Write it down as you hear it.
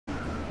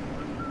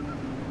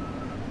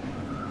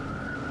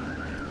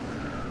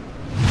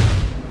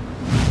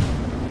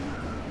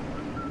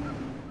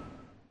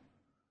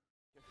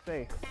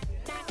say?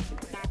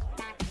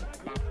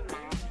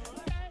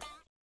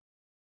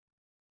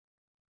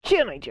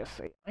 Can I just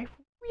say, I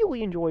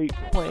really enjoy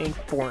playing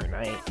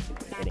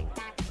Fortnite. Kidding.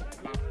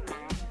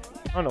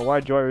 I don't know why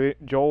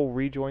Joel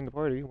rejoined the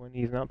party when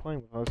he's not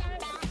playing with us.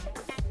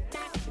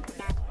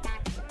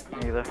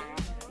 Neither.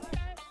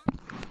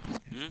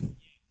 Hmm?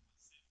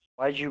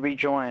 Why'd you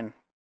rejoin?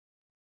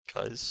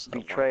 Cause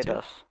Betrayed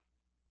us.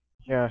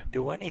 Yeah,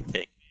 do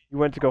anything. you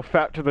went to go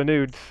fat to the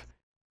nudes.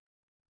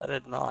 I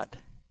did not.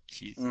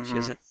 She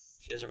hasn't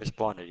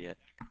responded yet.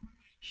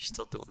 She's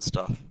still doing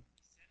stuff.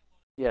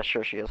 Yeah,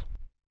 sure she is.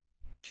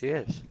 She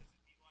is.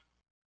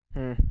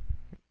 Hmm.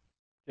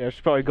 Yeah,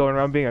 she's probably going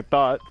around being a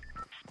thought.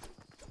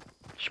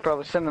 She's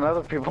probably sending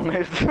other people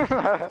news. Like,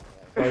 I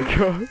hate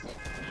you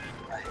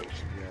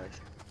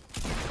guys.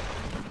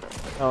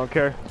 I don't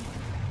care.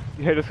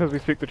 You hate us because we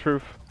speak the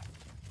truth.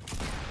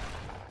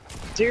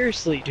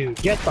 Seriously, dude,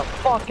 get the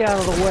fuck out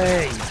of the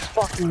way, you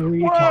fucking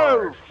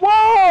retard. Whoa!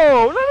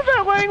 Whoa! None of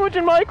that language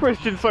in my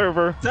Christian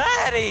server!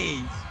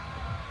 Daddy!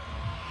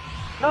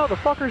 No, the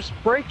fucker's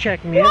brake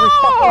checking me every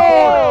fucking corner.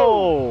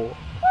 Whoa!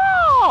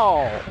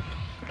 Whoa!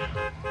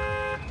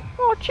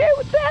 Oh, chill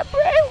with that,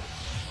 bro!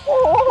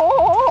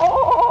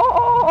 Oh!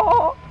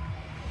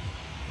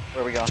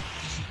 Where we going?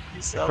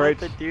 You sound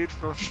Great. like the dude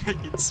from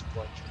freaking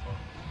SpongeBob.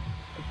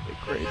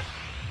 Great.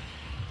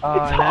 Oh,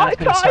 It's and that's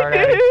gonna high start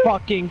time, every dude.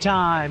 fucking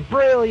time.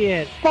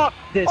 Brilliant! Fuck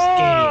this game.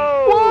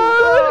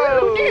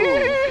 Whoa,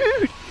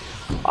 dude!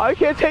 I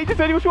can't take this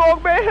anymore,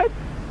 wrong, man!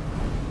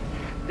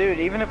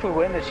 Dude, even if we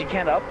win this, you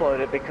can't upload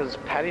it because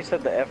Patty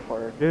said the F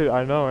word. Dude,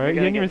 I know, right?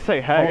 You didn't even say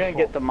You're hey. gonna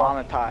get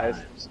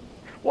demonetized.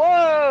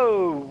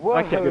 Whoa! Whoa!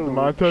 I can't get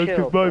demonetized Chill,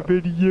 because my bro.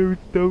 videos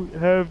don't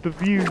have the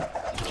views.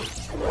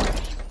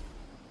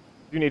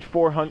 You need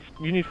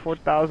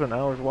 4,000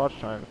 hours watch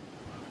time.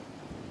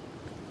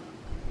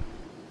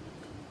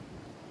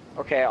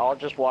 Okay, I'll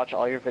just watch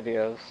all your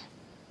videos.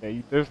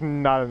 Yeah, there's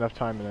not enough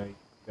time in a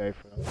day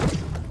for that.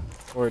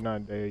 Or not a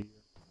day, a year.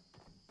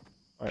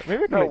 Alright,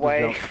 maybe I can No make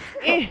way.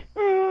 this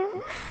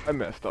jump. I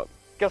messed up.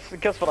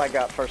 Guess what I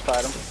got first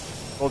item?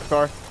 Gold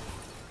scar.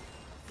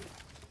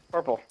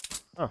 Purple.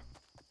 I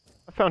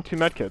found 2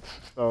 medkits,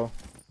 so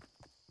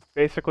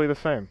basically the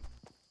same.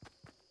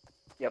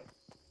 Yep.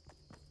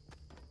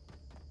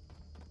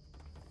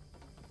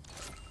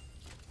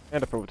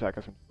 And a purple attack.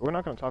 We're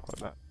not going to talk about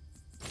that.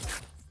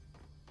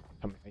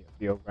 Coming at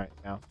you right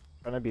now.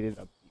 Trying to beat it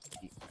up.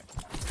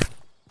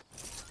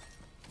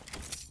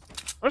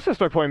 I'm just gonna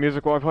start playing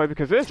music while I play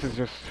because this is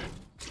just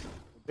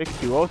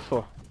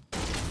ridiculoso.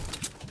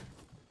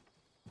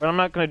 But I'm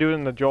not gonna do it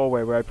in the Joel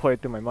way where I play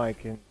it through my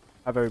mic and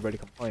have everybody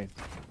complain.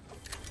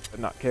 But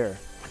not care.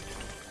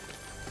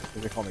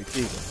 Because they call me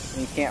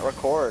cheesy. You can't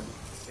record.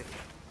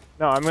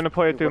 No, I'm gonna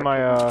play it through my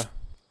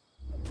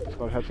what's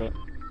called headset.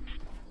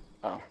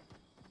 Oh.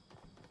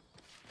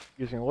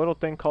 Using a little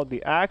thing called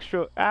the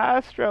Astro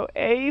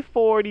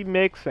A40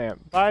 mix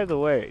amp. By the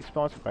way,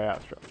 sponsored by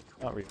Astro.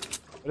 Not really.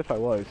 But if I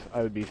was,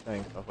 I would be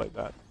saying stuff like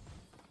that.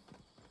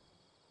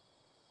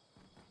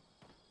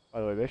 By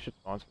the way, they should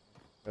sponsor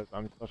me because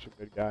I'm such a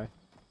good guy.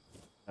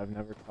 I've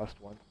never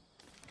cussed once.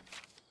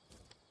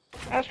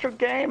 Astro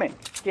Gaming.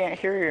 Can't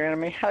hear your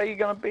enemy. How are you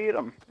gonna beat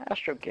them?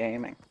 Astro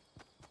Gaming.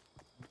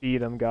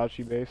 Beat him,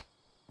 gotcha base.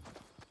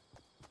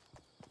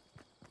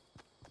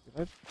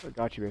 That's a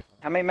gotcha base.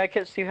 How many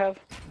medkits do you have?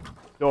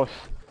 Dos.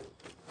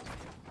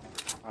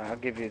 Alright, I'll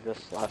give you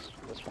this one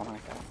I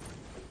got.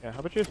 Yeah, how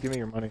about you just give me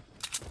your money?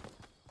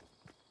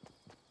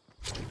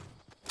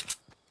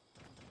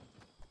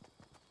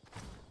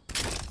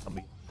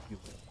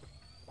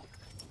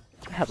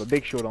 I have a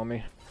big shield on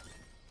me.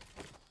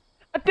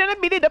 I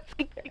didn't beat it up.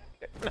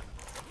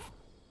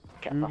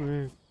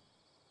 Kappa.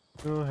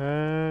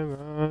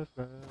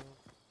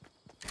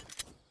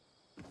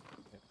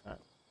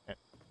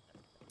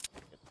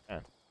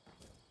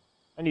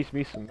 I need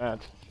me some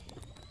mats.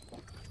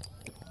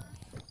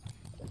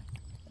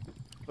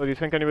 So do you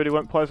think anybody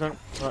went pleasant?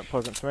 Not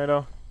pleasant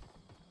tomato?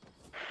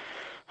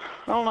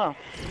 I don't know.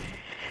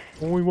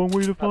 Only one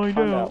way to find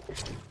find out.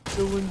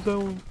 Still in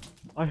zone.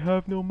 I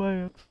have no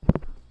mats.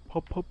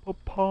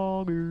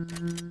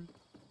 Poggers.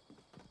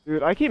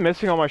 Dude, I keep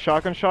missing all my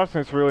shotgun shots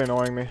and it's really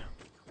annoying me.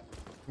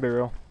 Be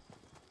real.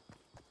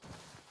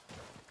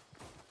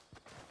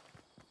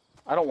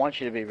 I don't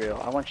want you to be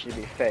real. I want you to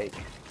be fake.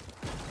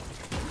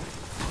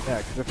 Yeah,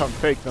 because if I'm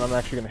fake, then I'm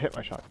actually gonna hit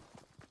my shot.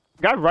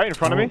 Guy right in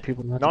front of me,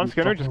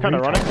 non-skinner, just kind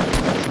of running.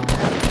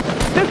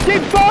 This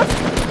game sucks!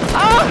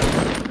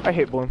 Ah! I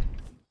hate Bloom.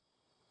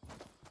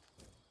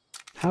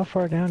 How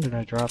far down did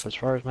I drop as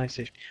far as my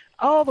station?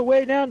 All the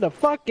way down to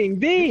fucking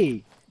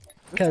B!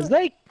 Cause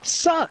they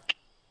suck!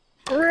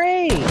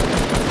 Great!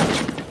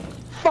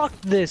 Fuck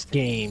this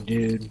game,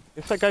 dude.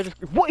 This that guy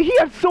just— what? He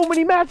had so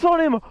many mats on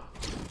him!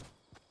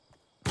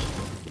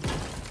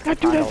 That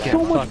dude has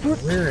so much—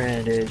 fucking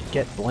rear-ended.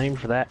 Get blamed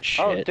for that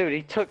shit. Oh, dude,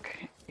 he took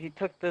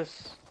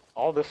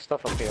all this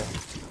stuff up here.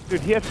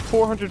 Dude, he has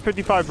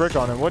 455 brick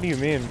on him, what do you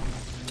mean?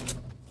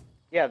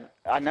 Yeah,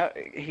 I know.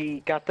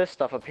 He got this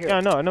stuff up here. Yeah,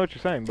 I know what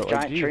you're saying, but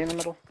Giant like, tree in the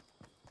middle.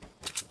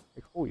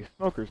 Like, holy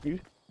smokers,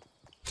 dude.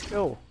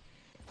 Kill.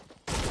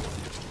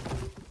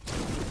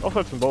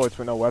 Also had some bullets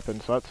but no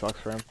weapons, so that sucks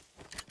for him.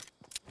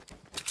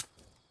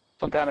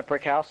 So down at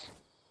Brick House.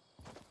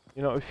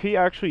 You know, if he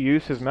actually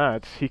used his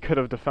mats, he could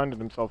have defended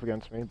himself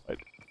against me, but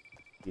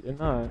he did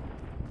not.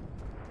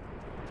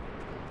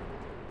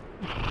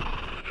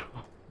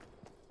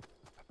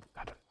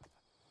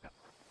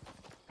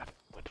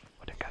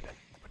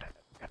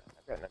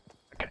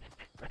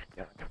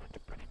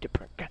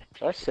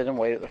 Should I sit and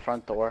wait at the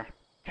front door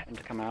for him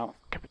to come out?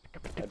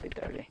 That'd be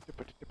dirty.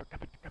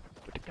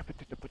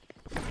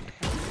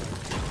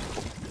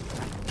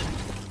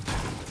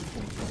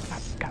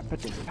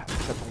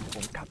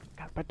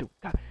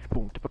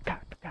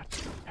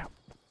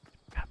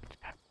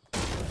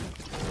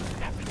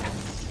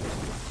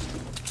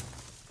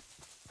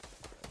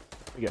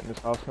 We get in this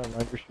house now,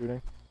 mind for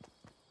shooting.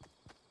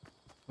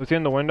 Was he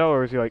in the window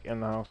or is he like in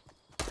the house?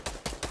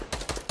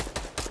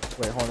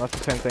 Wait, hold on, that's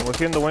the same thing. Was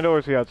he in the window or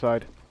is he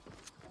outside?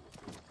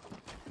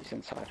 He's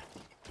inside.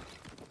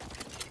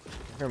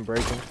 I hear him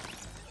breaking.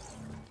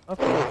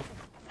 Okay.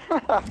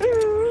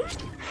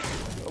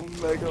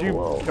 Did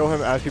you kill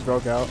him as he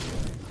broke out?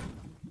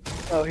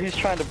 Oh, he's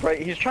trying to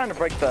break. He's trying to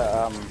break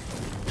the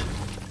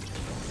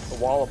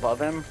wall above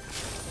him.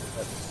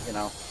 But, you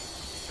know,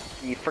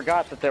 he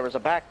forgot that there was a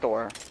back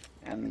door,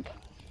 and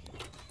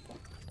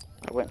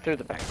I went through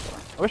the back door.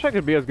 I wish I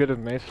could be as good as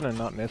Mason and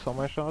not miss all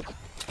my shots.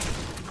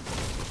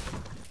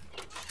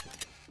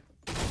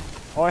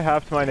 All I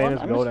have to my name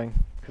is building,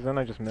 because then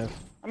I just miss.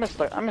 I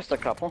missed a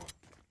couple.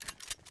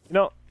 You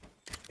know,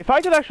 if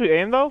I could actually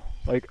aim though,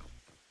 like,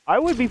 I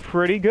would be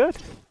pretty good.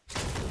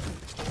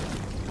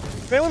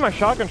 It's mainly my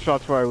shotgun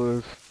shots where I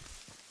lose.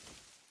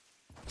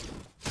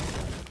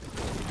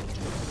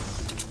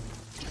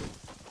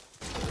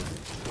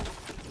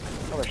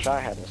 I wish I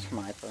had a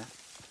sniper.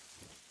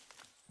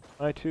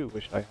 I too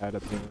wish I had a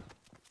penis.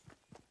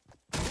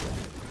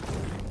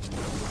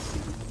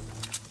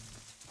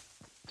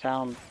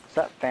 Town, is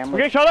that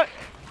family? Okay, shot it!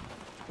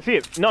 I see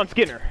it.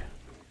 Non-Skinner.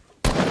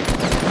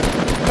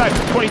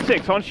 Side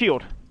 26 on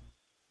shield.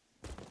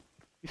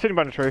 He's sitting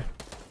behind a tree.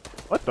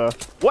 What the?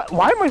 What?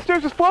 Why are my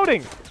stairs just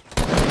floating?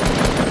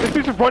 This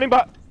dude's just running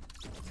by.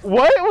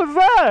 What was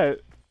that?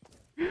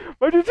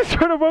 My dude's just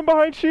trying to run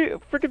behind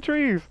freaking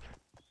trees.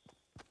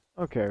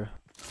 Okay.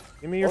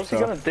 Give me your What was stuff.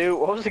 he gonna do?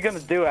 What was he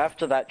gonna do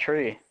after that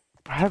tree?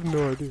 I have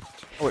no idea.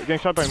 Oh wait, getting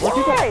shot by more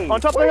Why? people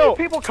on top of the Where hill. are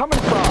people coming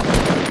from?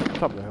 On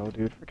top of the hill,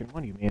 dude. Freaking,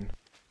 what do you mean?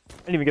 I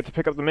didn't even get to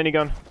pick up the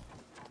minigun.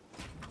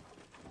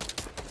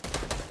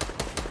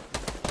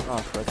 Oh,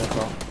 frick, that's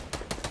all.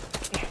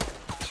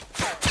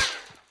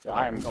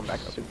 I'm going back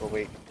super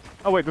weak.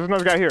 Oh wait, there's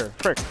another guy here.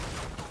 Frick.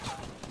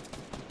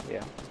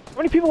 Yeah. How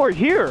many people are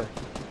here?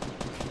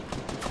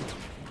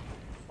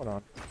 Hold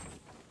on.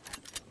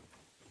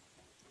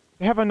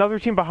 They have another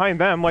team behind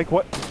them, like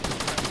what?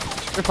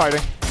 They're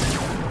fighting.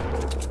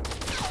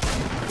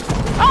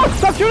 Oh,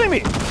 stop shooting me!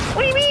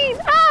 What do you mean?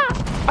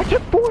 Ah! I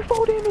took 4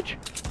 fall damage!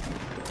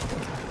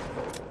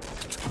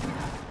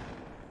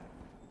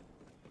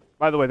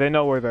 By the way, they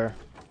know we're there.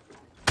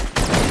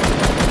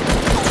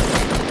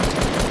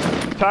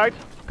 Tagged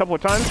a couple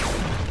of times.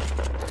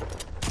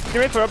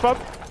 Teammates are up.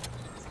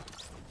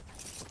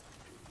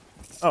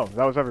 Oh,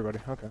 that was everybody.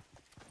 Okay.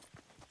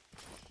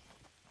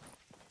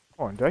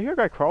 Hold on, did I hear a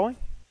guy crawling?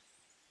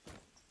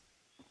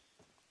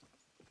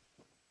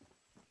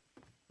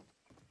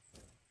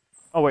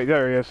 Oh wait,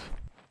 there he is.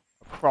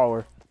 A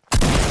crawler.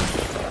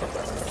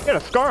 He had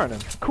a scar on him.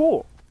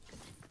 Cool.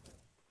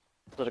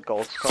 Is it a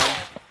gold scar?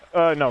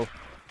 No.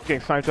 Getting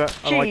sniped at.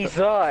 I don't like Jesus!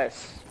 that.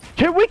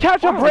 Can we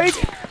catch a break?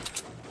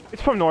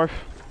 It's from north.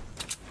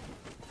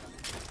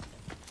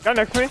 Guy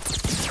next to me.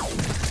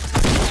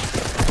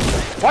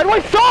 Why do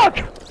I suck?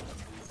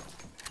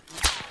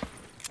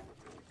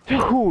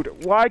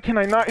 Dude, why can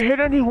I not hit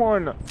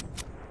anyone?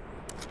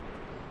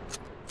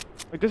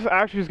 Like, this is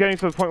actually just getting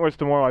to the point where it's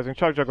demoralizing.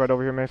 Chug jug right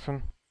over here,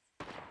 Mason.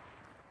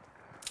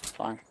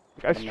 Fine.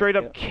 Like, I straight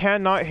up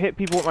cannot hit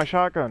people with my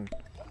shotgun.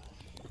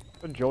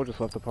 But Joel just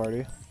left the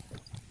party.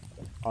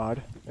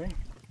 Odd. Okay.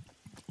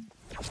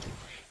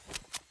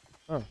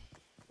 Oh.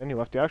 Then he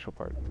left the actual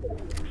party.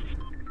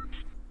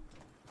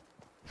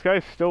 This guy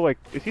is still like,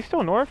 is he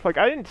still north? Like,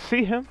 I didn't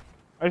see him.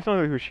 I just know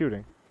that he was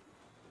shooting.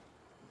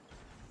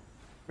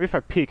 Maybe if I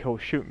peek, he'll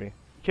shoot me.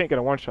 He can't get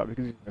a one-shot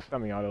because he's a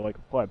semi-auto like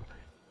a pleb.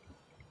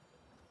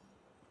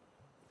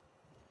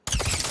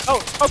 Oh,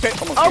 okay,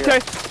 okay!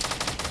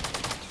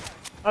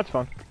 That's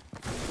fun.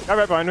 Guy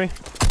right behind me.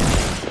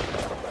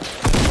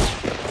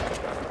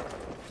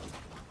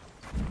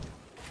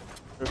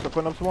 They're still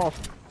putting up some walls.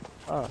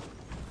 Ah.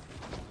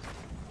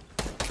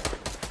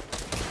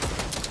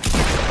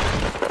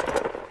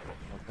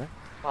 Okay.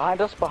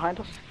 Behind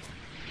us.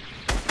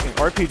 Getting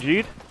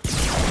RPG'd?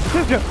 This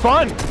is just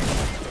fun!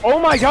 Oh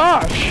my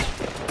gosh!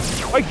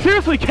 Like,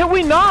 seriously, can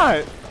we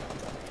not?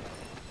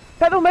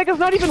 That Omega's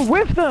not even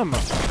with them!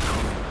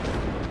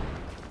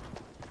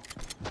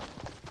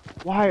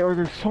 Why are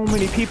there so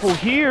many people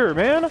here,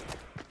 man?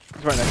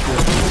 He's right next to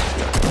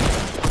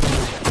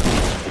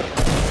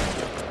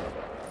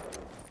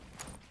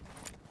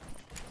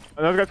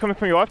Another guy's coming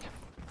from your left.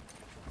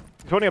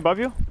 He's holding above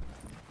you.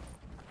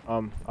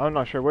 I'm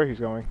not sure where he's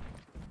going.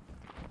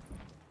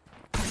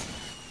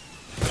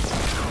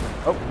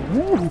 Oh,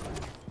 woo!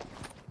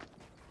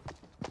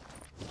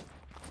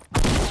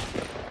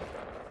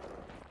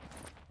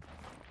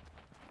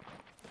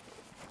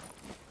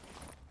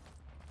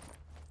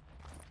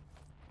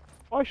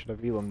 Why should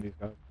have elim these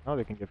guys? Now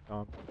they can give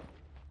comp.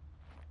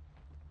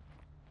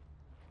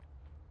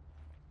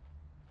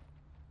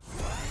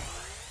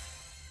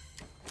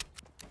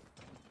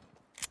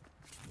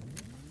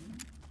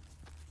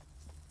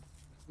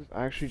 This is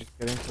actually just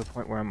getting to the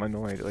point where I'm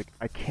annoyed. Like,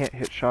 I can't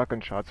hit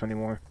shotgun shots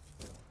anymore.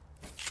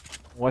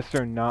 Unless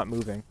they're not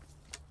moving.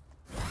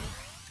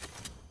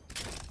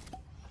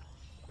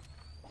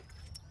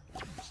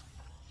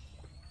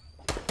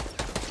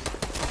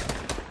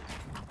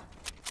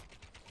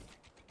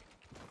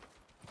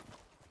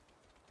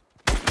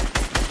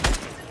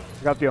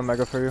 I got the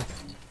Omega for you.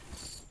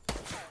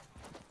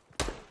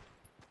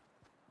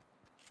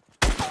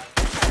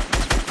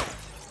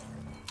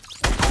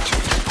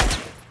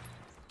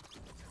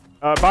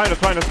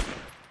 Behind us.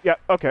 Yeah,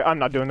 okay, I'm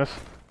not doing this.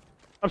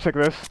 I'm sick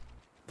of this.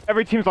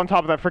 Every team's on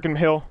top of that freaking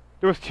hill.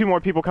 There was 2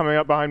 more people coming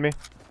up behind me.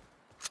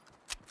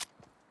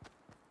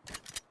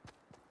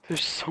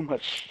 There's so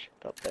much shit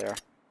up there.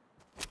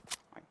 Oh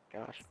my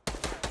gosh.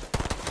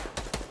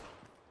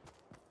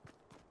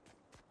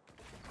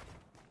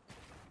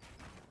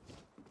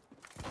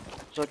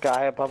 There's a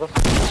guy above us.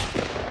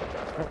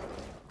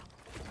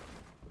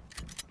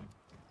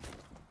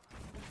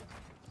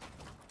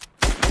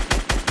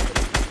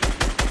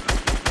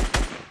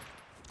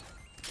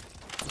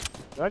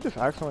 Did I just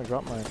accidentally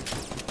drop my... I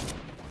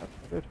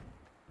did.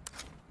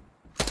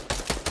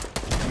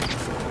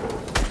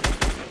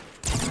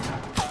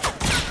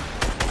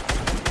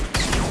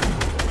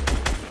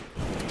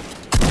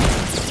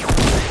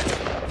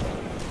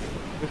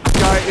 This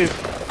guy is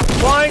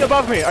flying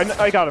above me!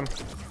 I got him.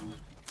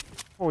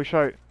 Holy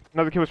shit.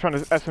 Another kid was trying to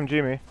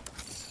SMG me.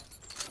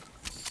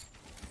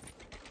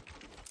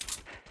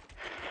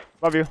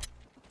 Love you.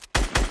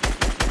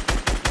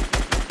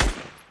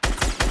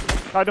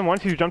 Tied him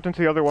once, he jumped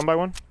into the other one by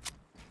one.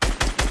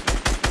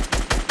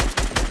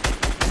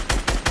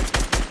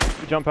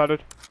 He jump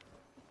padded.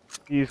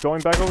 He's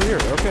going back over here,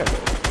 okay.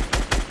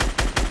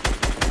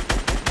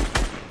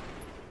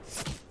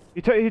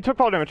 He took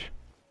fall damage.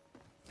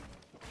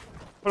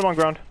 Put him on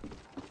ground.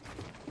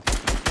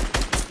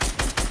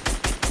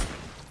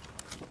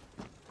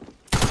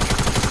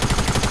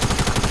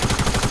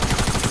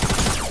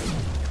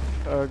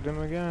 Tugged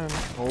him again.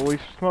 Holy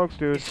smokes,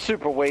 dude. He's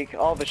super weak.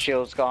 All the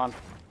shield's gone.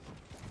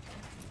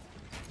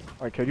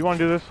 Alright, kid, you wanna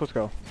do this? Let's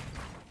go.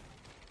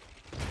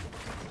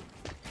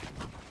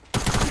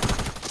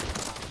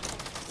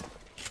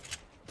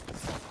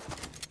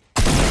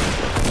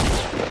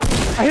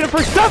 I hit him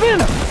for 7!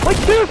 Like,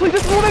 seriously,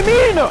 this is what I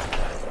mean!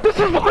 This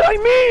is what I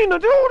mean,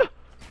 dude!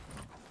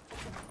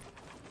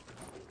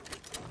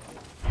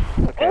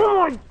 Okay.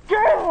 Oh my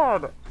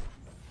god!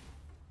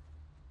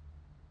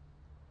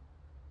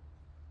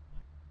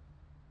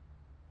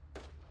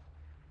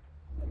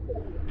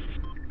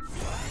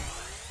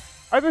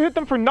 I either hit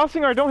them for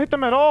nothing or I don't hit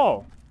them at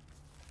all.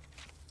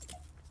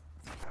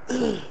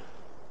 Nice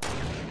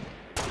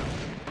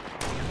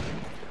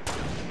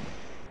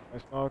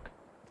smoke.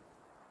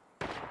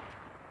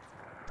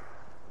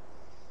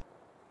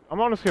 I'm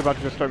honestly about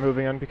to just start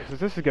moving in because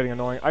this is getting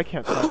annoying. I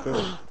can't stop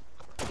this.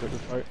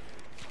 This fight.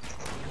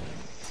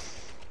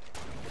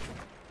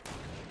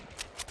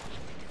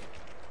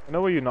 I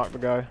know where you knocked the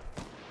guy.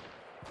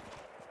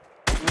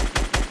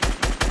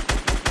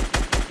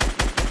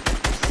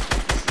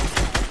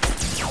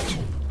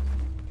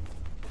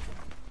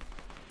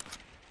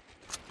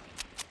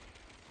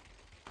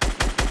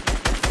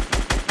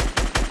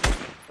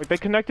 Like, they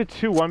connected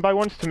 2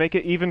 1x1s to make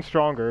it even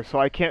stronger, so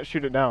I can't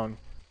shoot it down.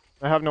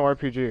 I have no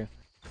RPG.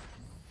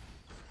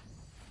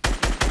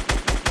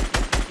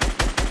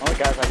 All the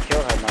guys I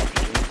killed had no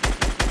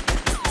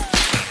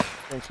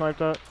RPG. Getting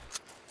sniped at.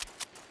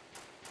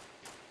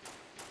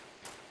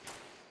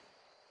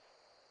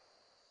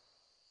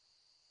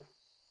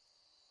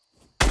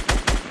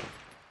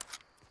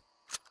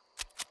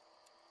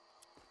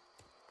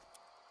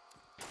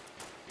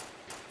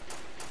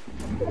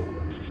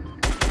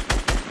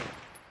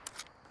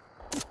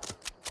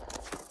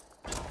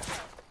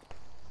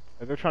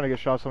 They're trying to get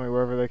shots on me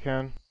wherever they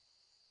can.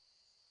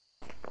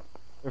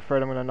 They're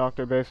afraid I'm gonna knock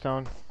their base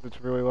down. It's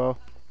really low.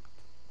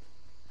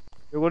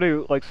 They're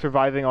literally like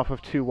surviving off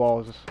of 2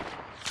 walls.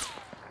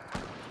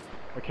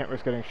 I can't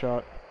risk getting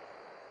shot.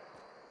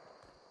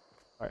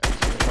 Alright,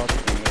 Someone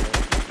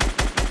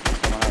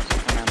else,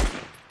 come in.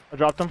 I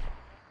dropped him.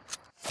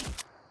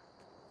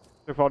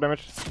 Took fall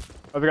damage.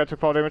 Other guy took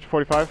fall damage,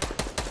 45.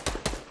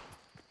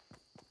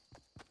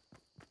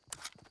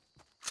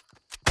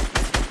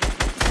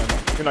 Oh, no.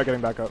 You're not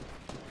getting back up.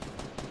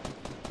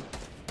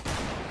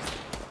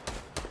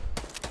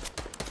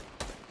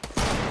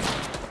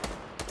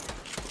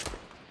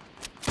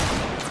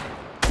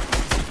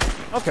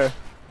 Okay.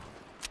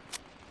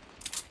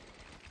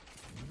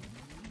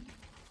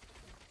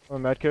 Oh,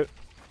 medkit.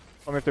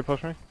 Tell me if they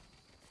push me.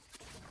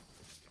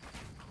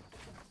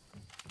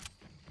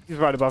 He's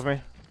right above me.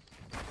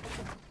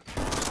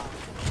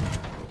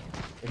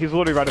 He's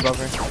literally right above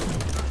me.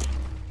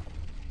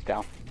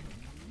 Down.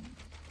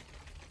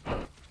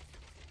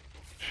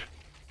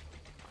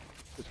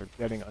 These are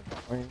getting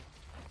annoying.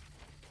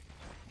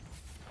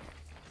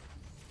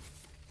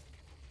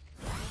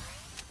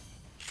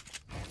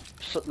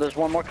 So there's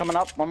one more coming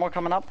up. One more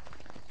coming up.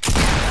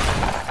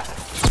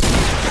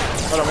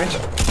 Right on me.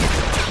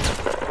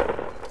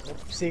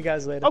 See you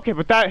guys later. Okay,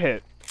 but that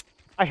hit.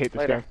 I hate this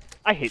Later. game.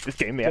 I hate this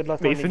game, man. Good luck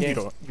on the Mason, you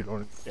game. don't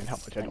understand how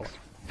much I don't.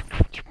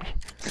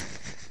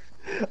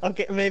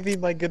 Okay, maybe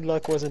my good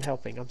luck wasn't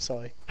helping. I'm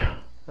sorry.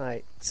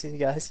 Alright, see you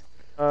guys.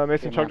 Mason,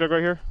 Good chug man. jug right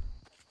here.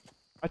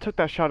 I took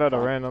that shot at a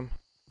random.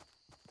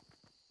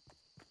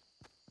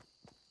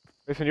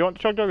 Mason, you want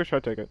the chug jug or should I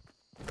take it?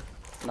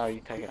 No, you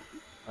take it.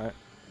 Alright.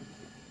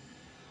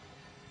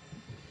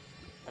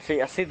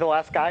 I see the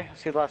last guy. I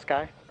see the last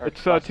guy. Or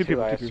It's, last two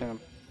people, I two people.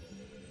 assume.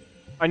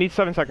 I need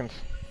 7 seconds.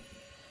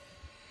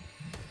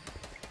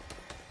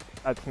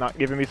 That's not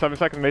giving me 7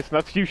 seconds, Mason.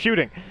 That's you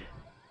shooting.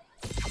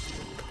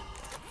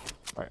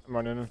 Alright, I'm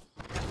running in.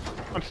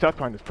 I'm stuck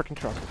behind this freaking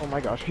truck. Oh my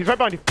gosh. He's right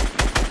behind you.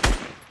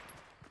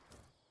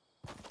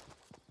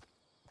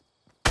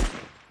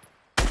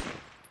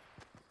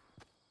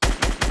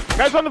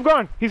 Guy's on the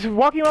gun. He's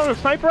walking around with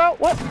a sniper out.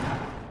 What?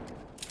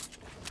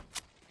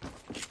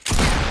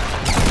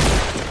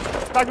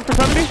 Tagging for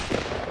 70?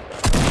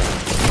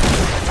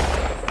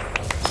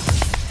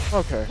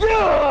 Okay.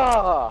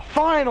 Yeah!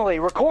 Finally,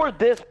 record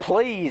this,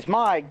 please.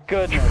 My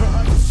goodness.